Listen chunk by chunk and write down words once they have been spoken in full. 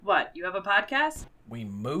What, you have a podcast? We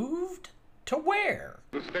moved? To where?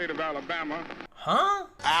 The state of Alabama. Huh?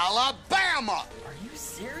 Alabama! Are you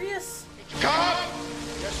serious? Cobb?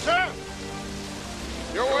 Yes, sir.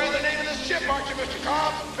 You're aware of the name of this ship, aren't you, Mr.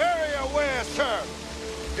 Cobb? Very aware, sir.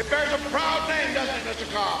 It bears a proud name, doesn't it,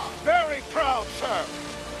 Mr. Cobb? Very proud, sir.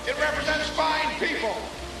 It represents fine people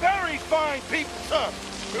Very fine people, sir.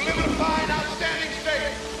 who live in a fine, outstanding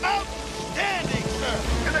state. Outstanding, sir.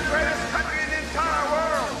 In the greatest country in the entire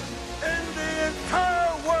world. In the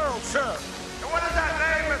entire world, sir. And what is that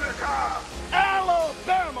name, Mr. Cobb?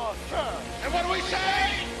 Alabama, sir. And what do we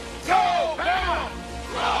say? Go, Bama!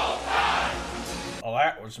 Roll Tide! Well,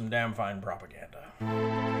 that was some damn fine propaganda.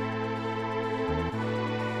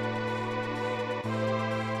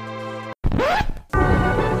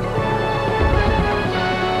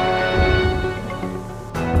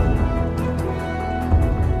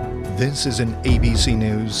 This is an ABC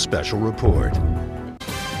News special report.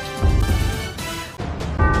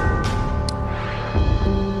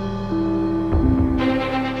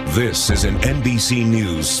 This is an NBC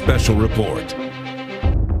News special report.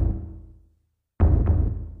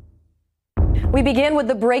 We begin with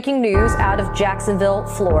the breaking news out of Jacksonville,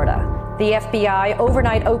 Florida. The FBI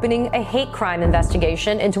overnight opening a hate crime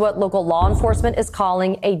investigation into what local law enforcement is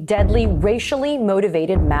calling a deadly, racially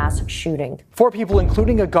motivated mass shooting. 4 people,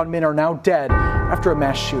 including a gunman, are now dead after a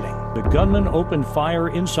mass shooting. The gunman opened fire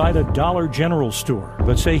inside a Dollar General store,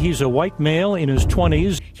 but say he's a white male in his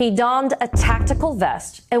 20s. He donned a tactical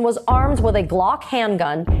vest and was armed with a Glock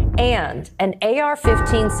handgun and an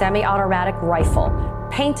AR-15 semi-automatic rifle,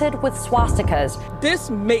 painted with swastikas. This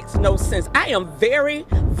makes no sense. I am very,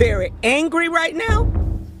 very angry right now.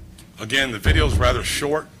 Again, the video is rather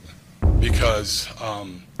short because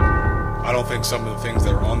I don't think some of the things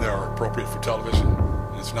that are on there are appropriate for television.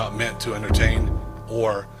 It's not meant to entertain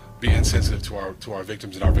or be insensitive to our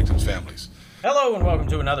victims and our victims' families. Hello and welcome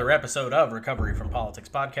to another episode of Recovery from Politics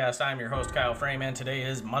Podcast. I'm your host, Kyle Frame, and today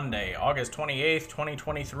is Monday, August 28th,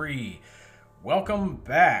 2023. Welcome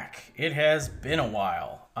back. It has been a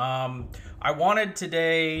while. I wanted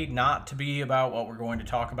today not to be about what we're going to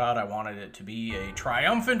talk about. I wanted it to be a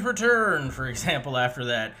triumphant return, for example, after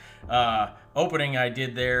that opening I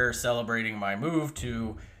did there celebrating my move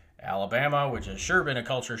to Alabama, which has sure been a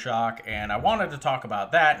culture shock, and I wanted to talk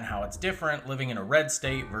about that and how it's different living in a red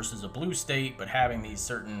state versus a blue state, but having these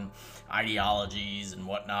certain ideologies and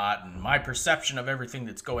whatnot, and my perception of everything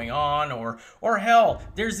that's going on, or hell,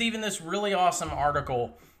 there's even this really awesome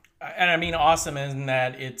article, and I mean awesome in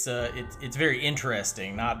that it's very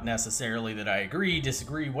interesting, not necessarily that I agree,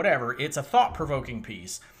 disagree, whatever. It's a thought-provoking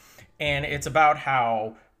piece, and it's about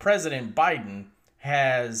how President Biden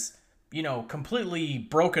has completely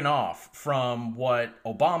broken off from what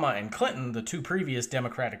Obama and Clinton, the two previous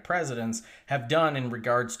Democratic presidents, have done in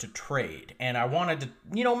regards to trade. And I wanted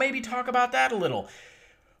to, maybe talk about that a little.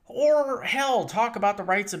 Or, hell, talk about the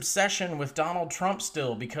right's obsession with Donald Trump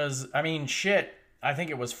still. Because, I think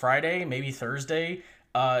it was Friday, maybe Thursday,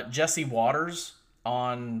 Jesse Waters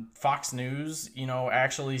on Fox News,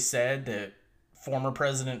 actually said that former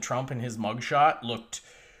President Trump in his mugshot looked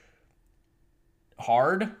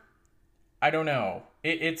hard. I don't know.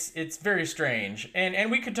 It's very strange. And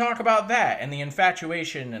we could talk about that and the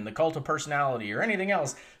infatuation and the cult of personality or anything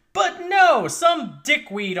else. But no, some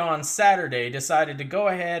dickweed on Saturday decided to go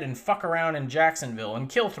ahead and fuck around in Jacksonville and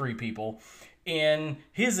kill 3 people in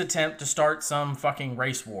his attempt to start some fucking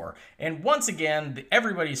race war. And once again,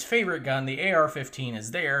 everybody's favorite gun, the AR-15, is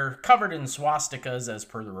there, covered in swastikas as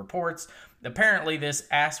per the reports. Apparently this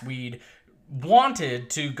assweed wanted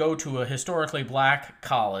to go to a historically black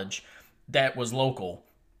college that was local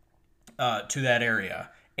to that area,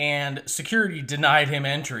 and security denied him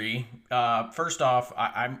entry. First off,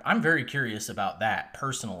 I'm very curious about that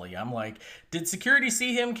personally. I'm like, did security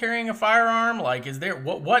see him carrying a firearm? Like, is there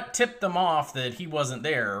what tipped them off that he wasn't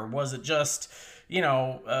there, or was it just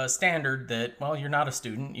standard that, well, you're not a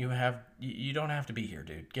student, you don't have to be here,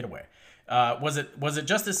 dude, get away? Was it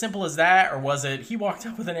just as simple as that, or was it he walked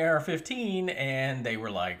up with an AR-15 and they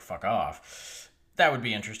were like, fuck off? That would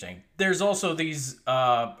be interesting. There's also these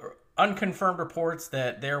unconfirmed reports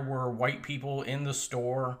that there were white people in the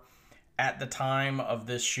store at the time of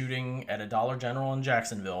this shooting at a Dollar General in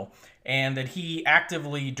Jacksonville, and that he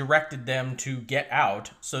actively directed them to get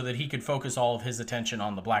out so that he could focus all of his attention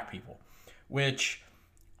on the black people. Which,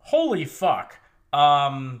 holy fuck.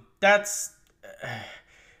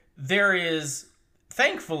 There is,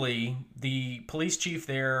 thankfully, the police chief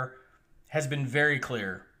there has been very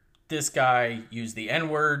clear. This guy used the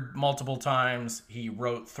N-word multiple times. He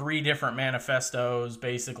wrote 3 different manifestos,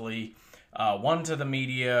 basically one to the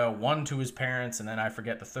media, one to his parents, and then I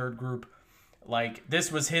forget the third group. Like,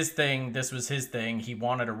 this was his thing. This was his thing. He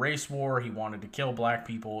wanted a race war. He wanted to kill black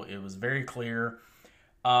people. It was very clear.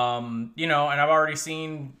 You know, and I've already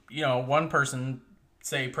seen, you know, one person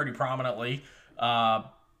say pretty prominently,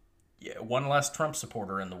 one less Trump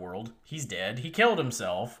supporter in the world. He's dead. He killed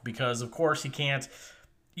himself because, of course, he can't,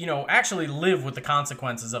 you know, actually live with the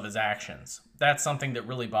consequences of his actions. That's something that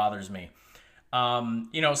really bothers me.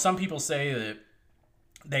 You know, some people say that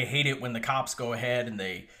they hate it when the cops go ahead and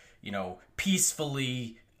they, you know,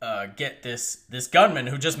 peacefully get this gunman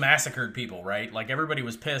who just massacred people, right? Like, everybody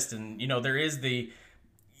was pissed, and, you know, there is the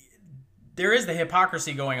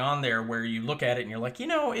hypocrisy going on there where you look at it and you're like, you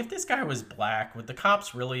know, if this guy was black, would the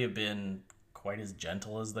cops really have been quite as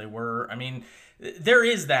gentle as they were? I mean, there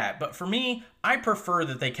is that. But for me, I prefer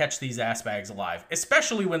that they catch these ass bags alive,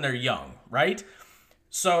 especially when they're young, right?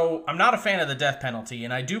 So I'm not a fan of the death penalty,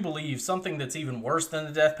 and I do believe something that's even worse than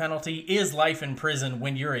the death penalty is life in prison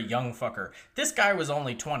when you're a young fucker. This guy was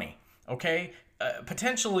only 20, okay?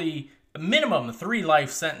 Potentially minimum 3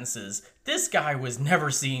 life sentences. This guy was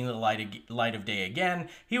never seeing the light of day again.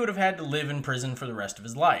 He would have had to live in prison for the rest of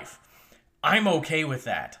his life. I'm okay with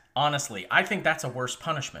that, honestly. I think that's a worse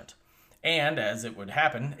punishment. And, as it would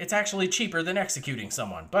happen, it's actually cheaper than executing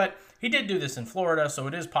someone. But he did do this in Florida, so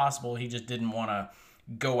it is possible he just didn't want to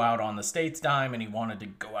go out on the state's dime and he wanted to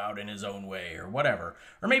go out in his own way or whatever.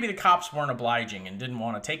 Or maybe the cops weren't obliging and didn't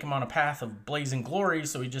want to take him on a path of blazing glory,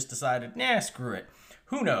 so he just decided, nah, screw it.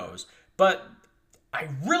 Who knows? But I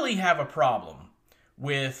really have a problem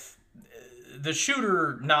with the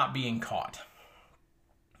shooter not being caught.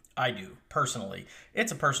 I do, personally.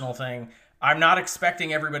 It's a personal thing. I'm not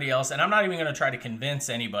expecting everybody else, and I'm not even going to try to convince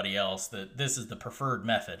anybody else that this is the preferred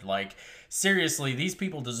method. Like, seriously, these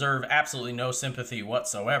people deserve absolutely no sympathy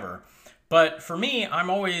whatsoever. But for me, I'm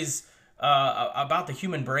always about the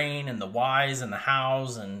human brain and the whys and the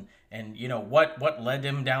hows and you know, what led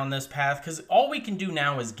him down this path. Because all we can do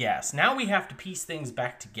now is guess. Now we have to piece things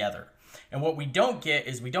back together. And what we don't get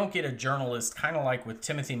is we don't get a journalist, kind of like with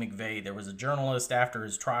Timothy McVeigh. There was a journalist after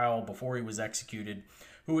his trial, before he was executed,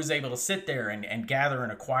 who was able to sit there and gather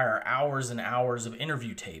and acquire hours and hours of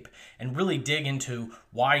interview tape and really dig into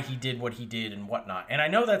why he did what he did and whatnot. And I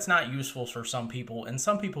know that's not useful for some people, and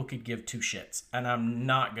some people could give two shits. And I'm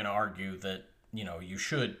not going to argue that, you know, you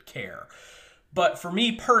should care. But for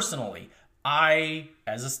me personally, I,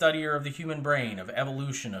 as a studier of the human brain, of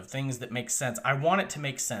evolution, of things that make sense, I want it to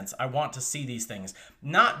make sense. I want to see these things,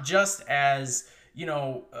 not just as, you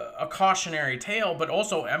know, a cautionary tale, but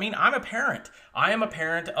also, I mean, I'm a parent. I am a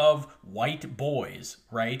parent of white boys,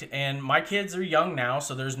 right? And my kids are young now,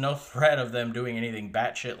 so there's no threat of them doing anything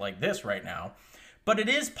batshit like this right now. But it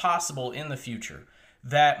is possible in the future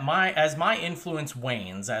that as my influence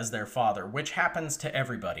wanes as their father, which happens to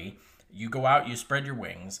everybody, you go out, you spread your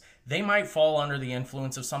wings, they might fall under the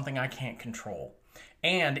influence of something I can't control.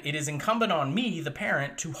 And it is incumbent on me, the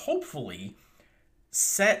parent, to hopefully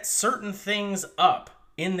set certain things up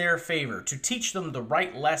in their favor, to teach them the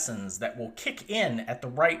right lessons that will kick in at the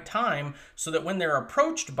right time, so that when they're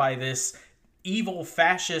approached by this evil,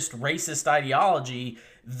 fascist, racist ideology,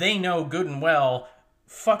 they know good and well,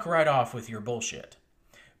 fuck right off with your bullshit.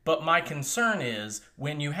 But my concern is,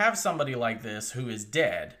 when you have somebody like this who is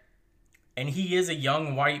dead, and he is a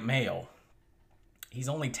young white male, he's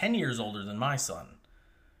only 10 years older than my son,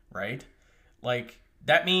 right? Like,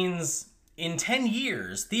 that means in 10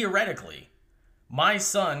 years, theoretically, my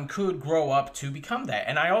son could grow up to become that.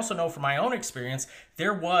 And I also know from my own experience,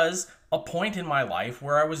 there was a point in my life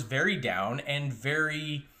where I was very down and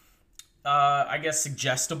very, I guess,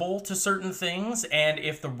 suggestible to certain things. And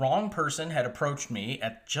if the wrong person had approached me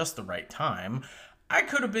at just the right time, I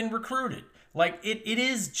could have been recruited. Like, it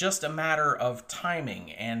is just a matter of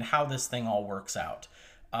timing and how this thing all works out.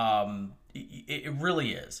 It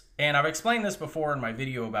really is. And I've explained this before in my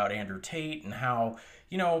video about Andrew Tate and how,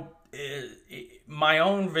 you know, my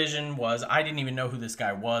own vision was I didn't even know who this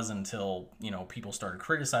guy was until, you know, people started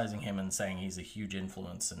criticizing him and saying he's a huge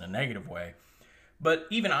influence in a negative way. But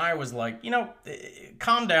even I was like, you know,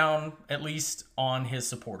 calm down, at least on his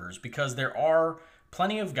supporters, because there are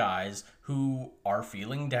plenty of guys who are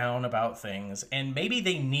feeling down about things, and maybe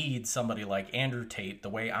they need somebody like Andrew Tate the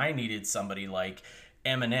way I needed somebody like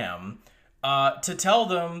Eminem to tell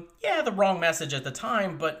them, yeah, the wrong message at the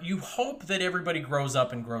time, but you hope that everybody grows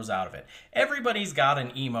up and grows out of it. Everybody's got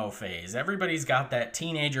an emo phase. Everybody's got that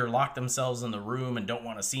teenager lock themselves in the room and don't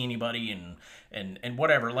want to see anybody and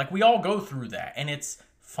whatever. Like, we all go through that, and it's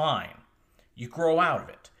fine. You grow out of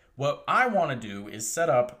it. What I want to do is set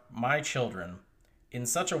up my children in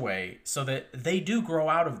such a way so that they do grow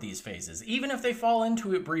out of these phases, even if they fall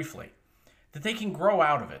into it briefly, that they can grow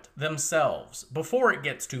out of it themselves before it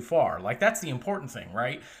gets too far. Like, that's the important thing,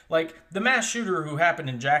 right? Like, the mass shooter who happened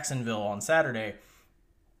in Jacksonville on Saturday,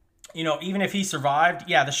 you know, even if he survived,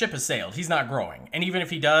 yeah, the ship has sailed. He's not growing. And even if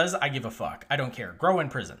he does, I give a fuck. I don't care. Grow in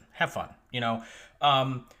prison. Have fun, you know?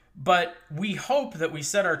 But we hope that we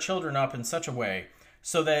set our children up in such a way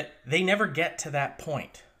so that they never get to that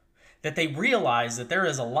point, that they realize that there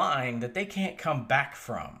is a line that they can't come back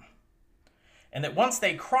from. And that once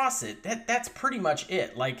they cross it, that's pretty much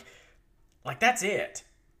it. Like that's it.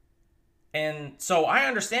 And so I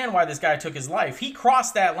understand why this guy took his life. He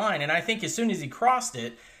crossed that line, and I think as soon as he crossed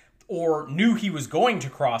it, or knew he was going to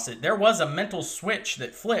cross it, there was a mental switch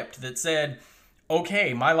that flipped that said,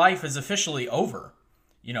 okay, my life is officially over.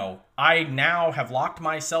 You know, I now have locked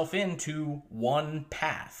myself into one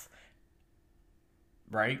path,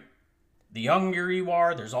 right? The younger you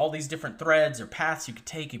are, there's all these different threads or paths you could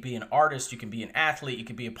take. You could be an artist, you can be an athlete, you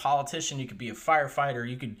could be a politician, you could be a firefighter,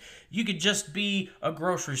 you could just be a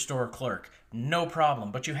grocery store clerk. No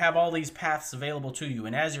problem. But you have all these paths available to you.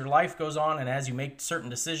 And as your life goes on and as you make certain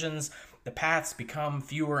decisions, the paths become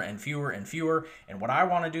fewer and fewer and fewer. And what I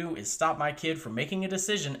want to do is stop my kid from making a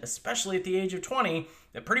decision, especially at the age of 20,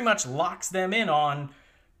 that pretty much locks them in on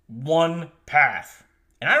one path.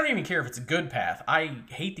 And I don't even care if it's a good path. I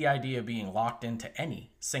hate the idea of being locked into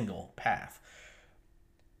any single path.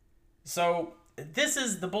 So this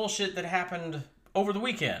is the bullshit that happened over the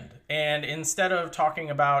weekend. And instead of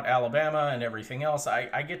talking about Alabama and everything else,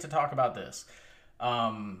 I get to talk about this.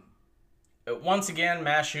 Once again,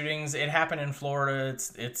 mass shootings. It happened in Florida.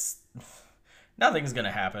 It's nothing's going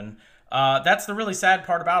to happen. That's the really sad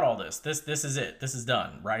part about all this. This is it. This is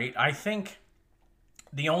done, right? I think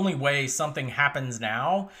the only way something happens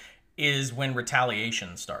now is when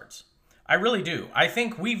retaliation starts. I really do. I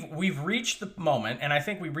think we've reached the moment, and I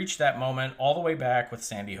think we reached that moment all the way back with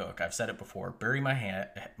Sandy Hook. I've said it before. Bury my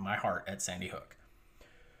heart at Sandy Hook.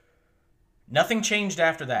 Nothing changed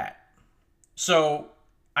after that. So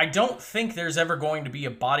I don't think there's ever going to be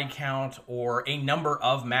a body count or a number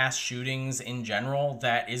of mass shootings in general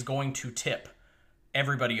that is going to tip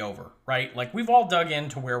everybody over, right? Like, we've all dug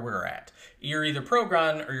into where we're at. You're either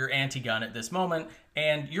pro-gun or you're anti-gun at this moment,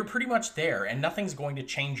 and you're pretty much there, and nothing's going to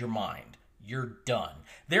change your mind. You're done.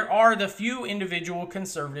 There are the few individual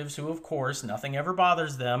conservatives who, of course, nothing ever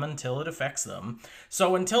bothers them until it affects them.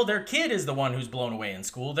 So until their kid is the one who's blown away in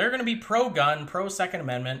school, they're going to be pro-gun, pro-Second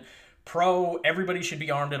Amendment, everybody should be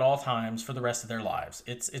armed at all times for the rest of their lives.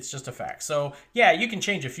 It's just a fact. So yeah, you can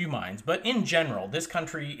change a few minds, but in general, this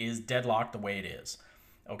country is deadlocked the way it is.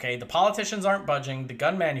 Okay, the politicians aren't budging, the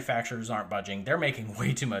gun manufacturers aren't budging. They're making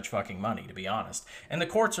way too much fucking money, to be honest. And the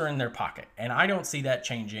courts are in their pocket, and I don't see that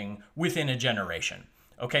changing within a generation.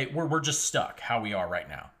 Okay, we're just stuck how we are right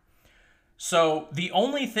now. So the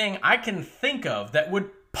only thing I can think of that would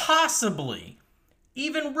possibly,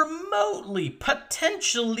 even remotely,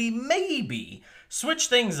 potentially, maybe switch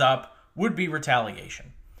things up would be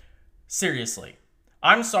retaliation. Seriously.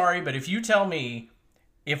 I'm sorry, but if you tell me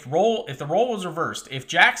if the role was reversed, if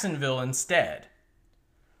Jacksonville instead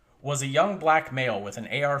was a young black male with an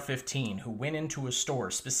AR-15 who went into a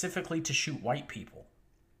store specifically to shoot white people,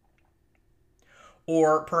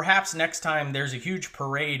 or perhaps next time there's a huge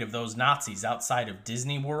parade of those Nazis outside of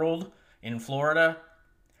Disney World in Florida,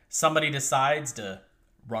 somebody decides to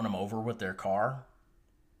run them over with their car.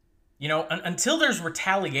 You know, until there's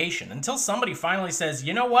retaliation, until somebody finally says,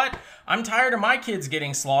 you know what, I'm tired of my kids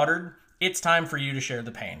getting slaughtered, it's time for you to share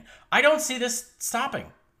the pain. I don't see this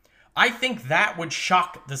stopping. I think that would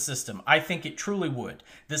shock the system. I think it truly would.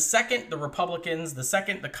 The second the Republicans, the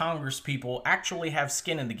second the Congress people actually have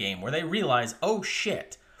skin in the game, where they realize, oh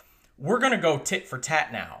shit, we're going to go tit for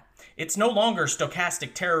tat now. It's no longer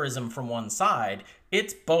stochastic terrorism from one side,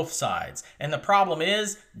 it's both sides. And the problem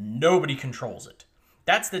is, nobody controls it.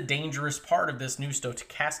 That's the dangerous part of this new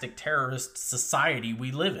stochastic terrorist society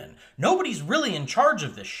we live in. Nobody's really in charge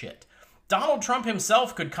of this shit. Donald Trump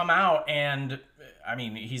himself could come out and, I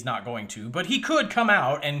mean, he's not going to, but he could come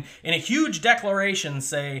out and in a huge declaration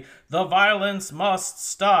say, the violence must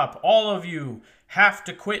stop. All of you have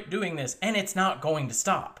to quit doing this. And it's not going to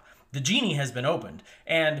stop. The genie has been opened.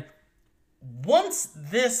 And once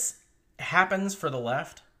this happens for the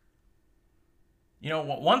left, you know,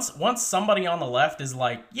 once somebody on the left is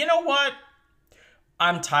like, you know what?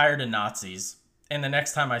 I'm tired of Nazis. And the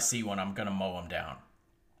next time I see one, I'm going to mow them down.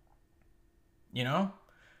 You know?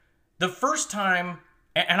 The first time,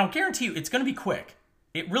 and I'll guarantee you, it's going to be quick.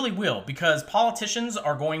 It really will, because politicians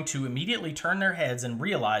are going to immediately turn their heads and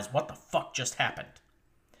realize what the fuck just happened.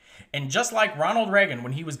 And just like Ronald Reagan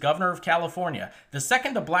when he was governor of California, the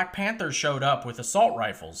second the Black Panthers showed up with assault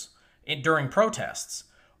rifles during protests,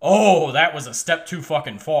 oh, that was a step too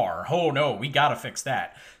fucking far. Oh no, we gotta fix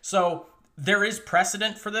that. So there is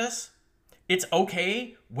precedent for this. It's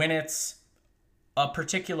okay when it's a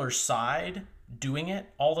particular side doing it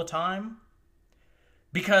all the time,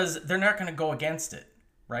 because they're not going to go against it,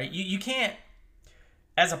 right? You can't,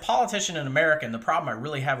 as a politician in America, and the problem I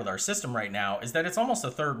really have with our system right now is that it's almost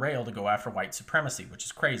a third rail to go after white supremacy, which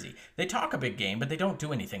is crazy. They talk a big game, but they don't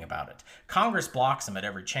do anything about it. Congress blocks them at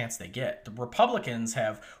every chance they get. The Republicans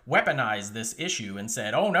have weaponized this issue and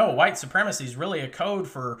said, oh no, white supremacy is really a code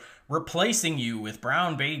for replacing you with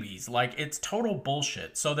brown babies. Like, it's total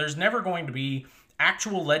bullshit. So there's never going to be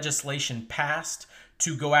actual legislation passed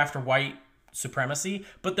to go after white supremacy,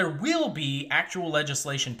 but there will be actual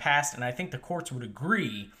legislation passed, and I think the courts would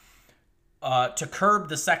agree, to curb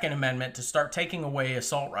the Second Amendment, to start taking away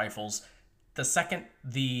assault rifles the second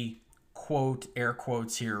the, quote, air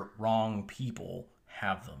quotes here, wrong people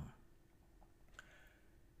have them.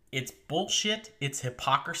 It's bullshit, it's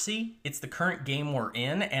hypocrisy, it's the current game we're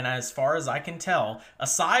in, and as far as I can tell,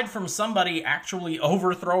 aside from somebody actually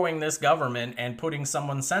overthrowing this government and putting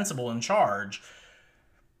someone sensible in charge,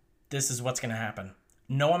 this is what's going to happen.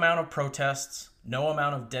 No amount of protests, no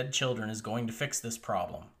amount of dead children is going to fix this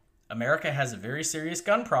problem. America has a very serious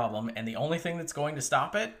gun problem, and the only thing that's going to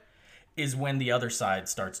stop it is when the other side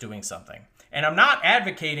starts doing something. And I'm not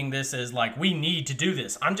advocating this as like, we need to do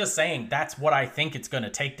this. I'm just saying that's what I think it's going to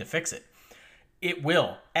take to fix it. It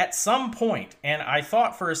will. At some point, and I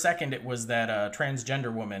thought for a second it was that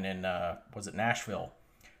transgender woman in, was it Nashville?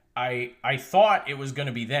 I thought it was going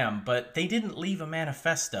to be them, but they didn't leave a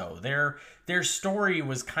manifesto. Their story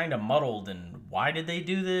was kind of muddled, and why did they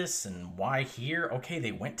do this, and why here? Okay,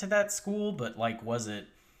 they went to that school, but like,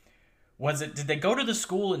 did they go to the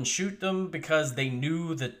school and shoot them because they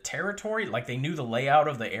knew the territory, like they knew the layout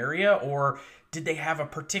of the area, or did they have a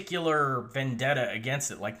particular vendetta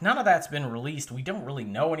against it? Like, none of that's been released. We don't really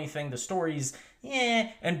know anything. The story's,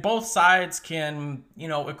 and both sides can,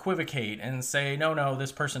 equivocate and say, no,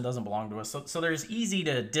 this person doesn't belong to us. So there's easy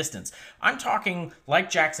to distance. I'm talking like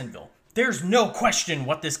Jacksonville. There's no question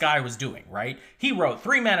what this guy was doing, right? He wrote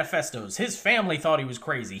 3 manifestos. His family thought he was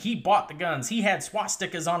crazy. He bought the guns. He had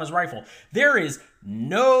swastikas on his rifle. There is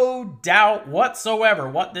no doubt whatsoever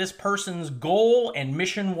what this person's goal and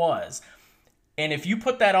mission was. And if you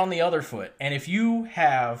put that on the other foot, and if you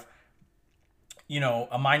have,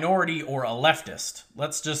 a minority or a leftist,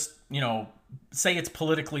 let's just, say it's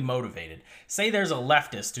politically motivated. Say there's a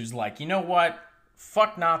leftist who's like, you know what?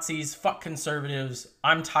 Fuck Nazis, fuck conservatives,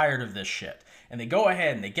 I'm tired of this shit. And they go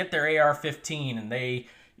ahead and they get their AR-15 and they,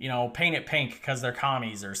 paint it pink because they're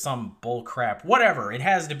commies or some bull crap. Whatever. It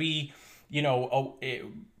has to be,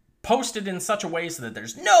 posted in such a way so that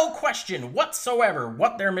there's no question whatsoever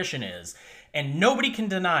what their mission is. And nobody can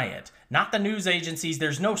deny it. Not the news agencies.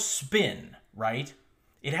 There's no spin, right?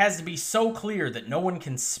 It has to be so clear that no one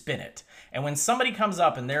can spin it. And when somebody comes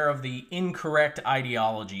up and they're of the incorrect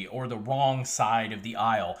ideology or the wrong side of the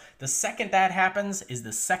aisle, the second that happens is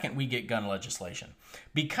the second we get gun legislation.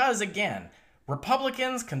 Because, again,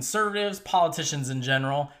 Republicans, conservatives, politicians in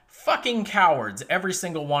general, fucking cowards, every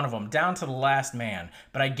single one of them, down to the last man.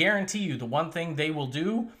 But I guarantee you the one thing they will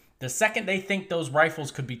do, the second they think those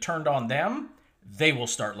rifles could be turned on them, they will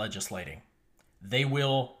start legislating. They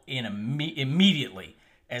will immediately,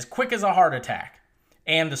 as quick as a heart attack.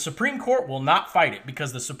 And the Supreme Court will not fight it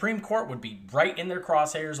because the Supreme Court would be right in their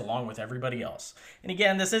crosshairs along with everybody else. And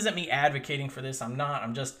again, this isn't me advocating for this. I'm not.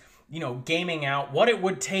 I'm just, gaming out what it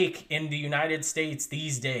would take in the United States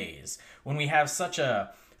these days when we have such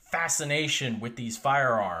a fascination with these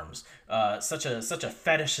firearms, such a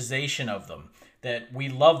fetishization of them, that we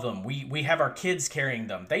love them. We have our kids carrying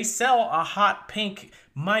them. They sell a hot pink,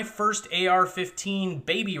 my first AR-15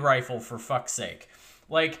 baby rifle, for fuck's sake.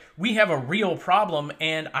 Like, we have a real problem,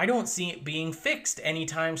 and I don't see it being fixed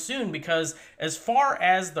anytime soon because as far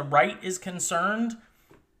as the right is concerned,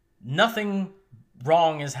 nothing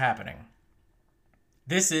wrong is happening.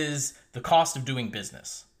 This is the cost of doing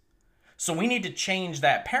business. So we need to change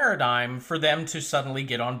that paradigm for them to suddenly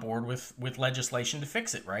get on board with legislation to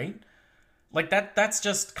fix it, right? Like, that's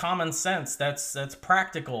just common sense. That's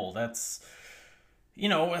practical. That's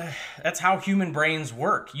how human brains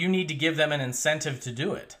work. You need to give them an incentive to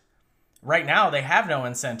do it. Right now, they have no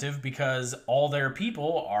incentive because all their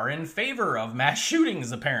people are in favor of mass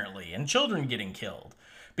shootings, apparently, and children getting killed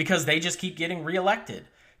because they just keep getting reelected.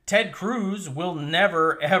 Ted Cruz will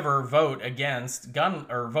never, ever vote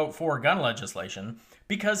for gun legislation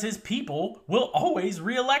because his people will always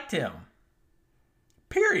reelect him.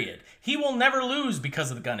 Period. He will never lose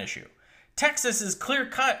because of the gun issue. Texas is clear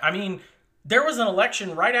cut. I mean, there was an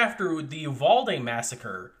election right after the Uvalde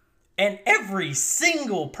massacre, and every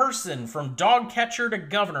single person from dog catcher to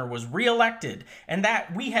governor was reelected, and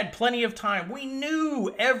that we had plenty of time. We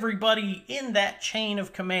knew everybody in that chain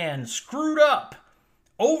of command screwed up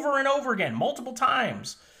over and over again, multiple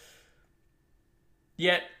times.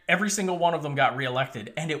 Yet every single one of them got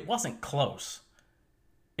reelected, and it wasn't close.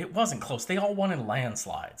 It wasn't close. They all won in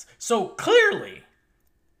landslides. So clearly,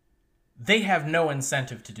 they have no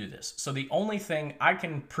incentive to do this. So the only thing I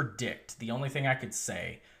can predict, the only thing I could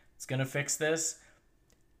say it's going to fix this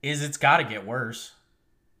is it's got to get worse,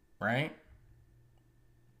 right?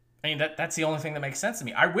 I mean, that's the only thing that makes sense to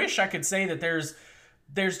me. I wish I could say that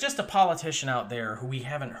there's just a politician out there who we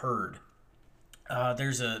haven't heard.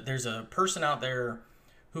 There's a person out there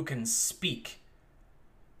who can speak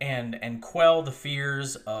and quell the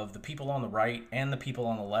fears of the people on the right and the people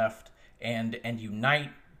on the left and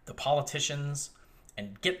unite the politicians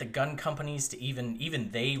and get the gun companies to even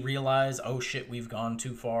they realize, oh shit, we've gone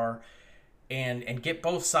too far, and get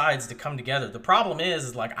both sides to come together. The problem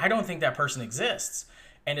is like, I don't think that person exists.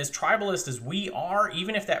 And as tribalist as we are,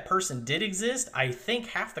 even if that person did exist, I think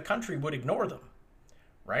half the country would ignore them,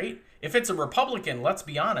 right? If it's a Republican, let's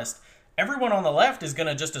be honest, everyone on the left is going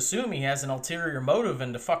to just assume he has an ulterior motive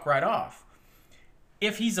and to fuck right off.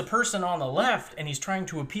 If he's a person on the left and he's trying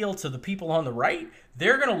to appeal to the people on the right,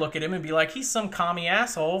 they're going to look at him and be like, he's some commie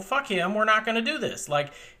asshole, fuck him, we're not going to do this.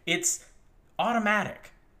 Like, it's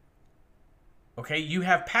automatic. Okay, you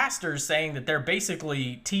have pastors saying that they're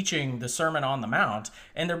basically teaching the Sermon on the Mount,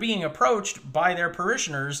 and they're being approached by their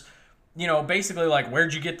parishioners, you know, basically like,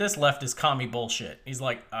 where'd you get this leftist commie bullshit? He's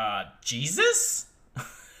like, Jesus?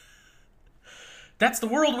 That's the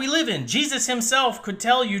world we live in. Jesus himself could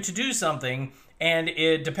tell you to do something, and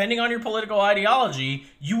depending on your political ideology,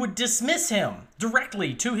 you would dismiss him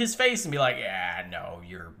directly to his face and be like, yeah, no,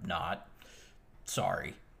 you're not.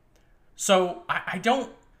 Sorry. So I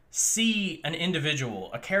don't see an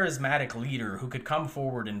individual, a charismatic leader who could come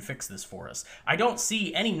forward and fix this for us. I don't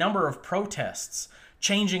see any number of protests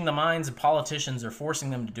changing the minds of politicians or forcing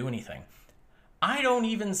them to do anything. I don't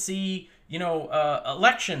even see,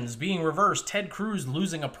 elections being reversed, Ted Cruz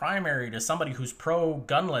losing a primary to somebody who's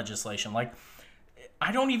pro-gun legislation. Like,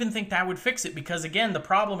 I don't even think that would fix it because, again, the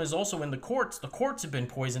problem is also in the courts. The courts have been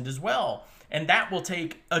poisoned as well, and that will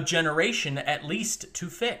take a generation at least to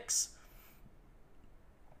fix.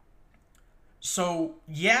 So,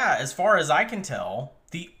 yeah, as far as I can tell,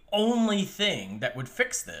 the only thing that would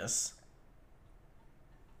fix this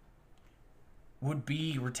would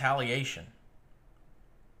be retaliation.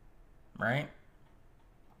 Right?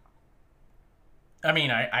 I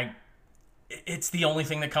mean, it's the only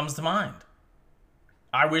thing that comes to mind.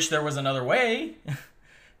 I wish there was another way.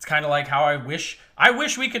 It's kind of like how I wish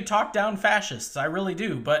we could talk down fascists. I really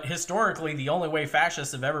do. But historically, the only way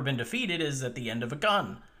fascists have ever been defeated is at the end of a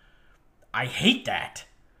gun. I hate that.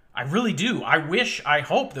 I really do. I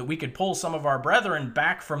hope that we could pull some of our brethren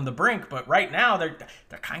back from the brink, but right now they're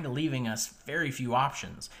kind of leaving us very few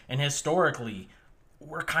options. And historically,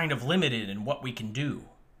 we're kind of limited in what we can do.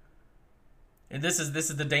 And this is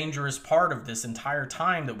the dangerous part of this entire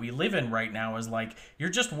time that we live in right now is like, you're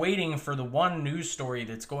just waiting for the one news story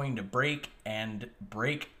that's going to break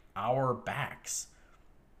our backs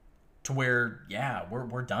to where, yeah,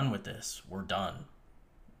 we're done with this. We're done.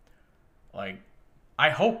 Like,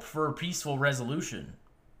 I hope for a peaceful resolution.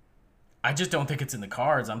 I just don't think it's in the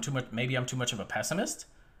cards. Maybe I'm too much of a pessimist.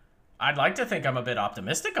 I'd like to think I'm a bit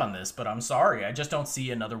optimistic on this, but I'm sorry. I just don't see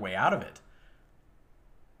another way out of it.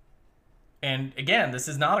 And again, this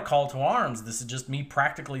is not a call to arms. This is just me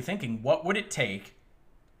practically thinking, what would it take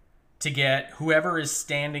to get whoever is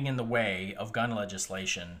standing in the way of gun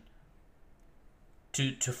legislation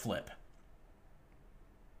to flip?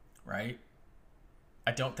 Right?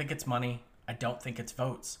 I don't think it's money. I don't think it's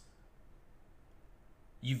votes.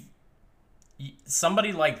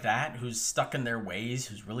 Somebody like that who's stuck in their ways,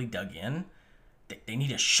 who's really dug in, they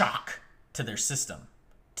need a shock to their system,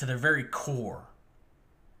 to their very core,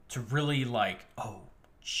 to really like, oh,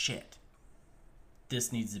 shit,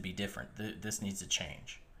 this needs to be different. This needs to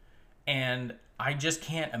change. And I just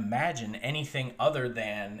can't imagine anything other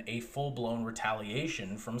than a full-blown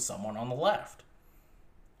retaliation from someone on the left.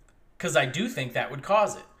 Because I do think that would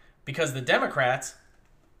cause it. Because the Democrats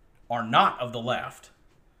are not of the left.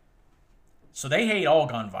 So they hate all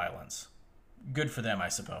gun violence. Good for them, I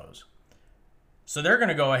suppose. So they're going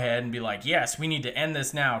to go ahead and be like, yes, we need to end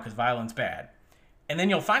this now because violence bad. And then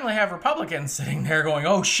you'll finally have Republicans sitting there going,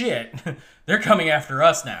 oh shit, they're coming after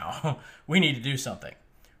us now. We need to do something.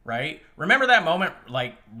 right? Remember that moment,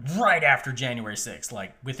 like, right after January 6th,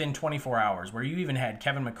 like, within 24 hours, where you even had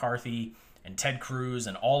Kevin McCarthy and Ted Cruz,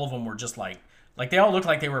 and all of them were just like they all looked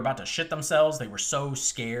like they were about to shit themselves. They were so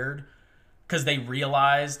scared because they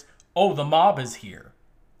realized, oh, the mob is here.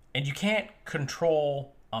 And you can't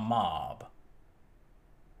control a mob.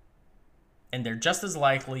 And they're just as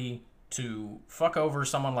likely to fuck over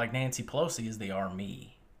someone like Nancy Pelosi as they are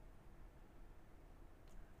me.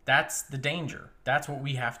 That's the danger. That's what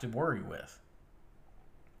we have to worry with.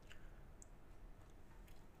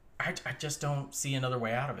 I just don't see another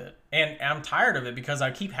way out of it. And I'm tired of it because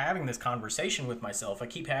I keep having this conversation with myself. I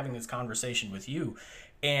keep having this conversation with you.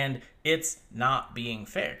 And it's not being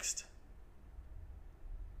fixed.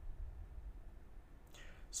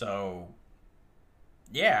 So,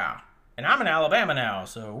 yeah. And I'm in Alabama now,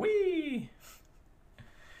 so wee.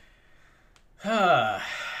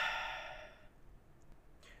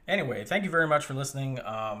 Anyway, thank you very much for listening.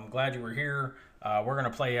 Glad you were here. We're going to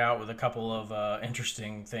play out with a couple of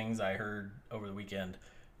interesting things I heard over the weekend.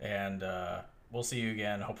 And we'll see you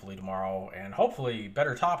again, hopefully tomorrow. And hopefully,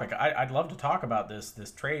 better topic. I'd love to talk about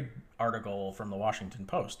this trade article from the Washington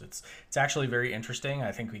Post. It's actually very interesting.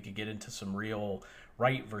 I think we could get into some real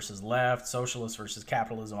right versus left, socialist versus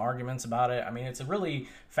capitalism arguments about it. I mean, it's a really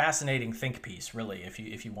fascinating think piece, really,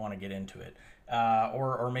 if you want to get into it.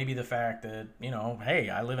 Or maybe the fact that, you know, hey,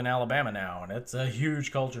 I live in Alabama now, and it's a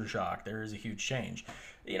huge culture shock. There is a huge change.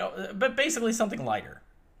 You know, but basically something lighter.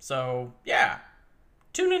 So, yeah,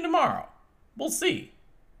 tune in tomorrow. We'll see.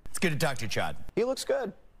 It's good to talk to you, Chad. He looks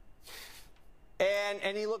good.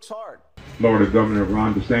 And he looks hard. Florida Governor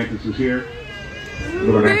Ron DeSantis is here.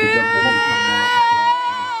 Florida Governor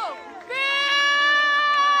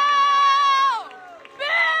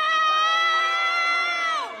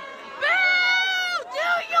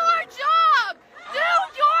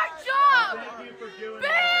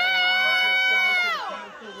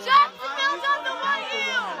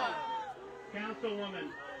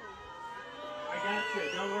Councilwoman, I got you.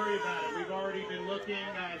 Don't worry about it. We've already been looking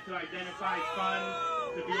to identify funds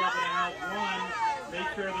to be able to help one, make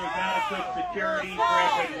sure there's adequate security for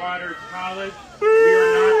Edward Waters College. We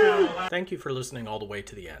are not going to allow... Thank you for listening all the way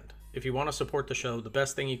to the end. If you want to support the show, the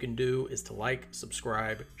best thing you can do is to like,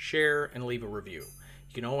 subscribe, share, and leave a review.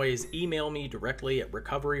 You can always email me directly at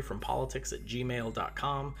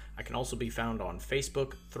recoveryfrompolitics@gmail.com. I can also be found on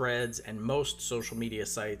Facebook, Threads, and most social media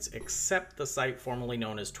sites except the site formerly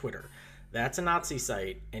known as Twitter. That's a Nazi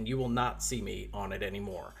site, and you will not see me on it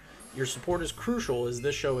anymore. Your support is crucial as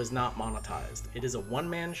this show is not monetized. It is a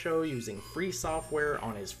one-man show using free software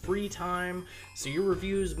on his free time, so your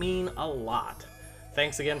reviews mean a lot.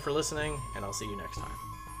 Thanks again for listening, and I'll see you next time.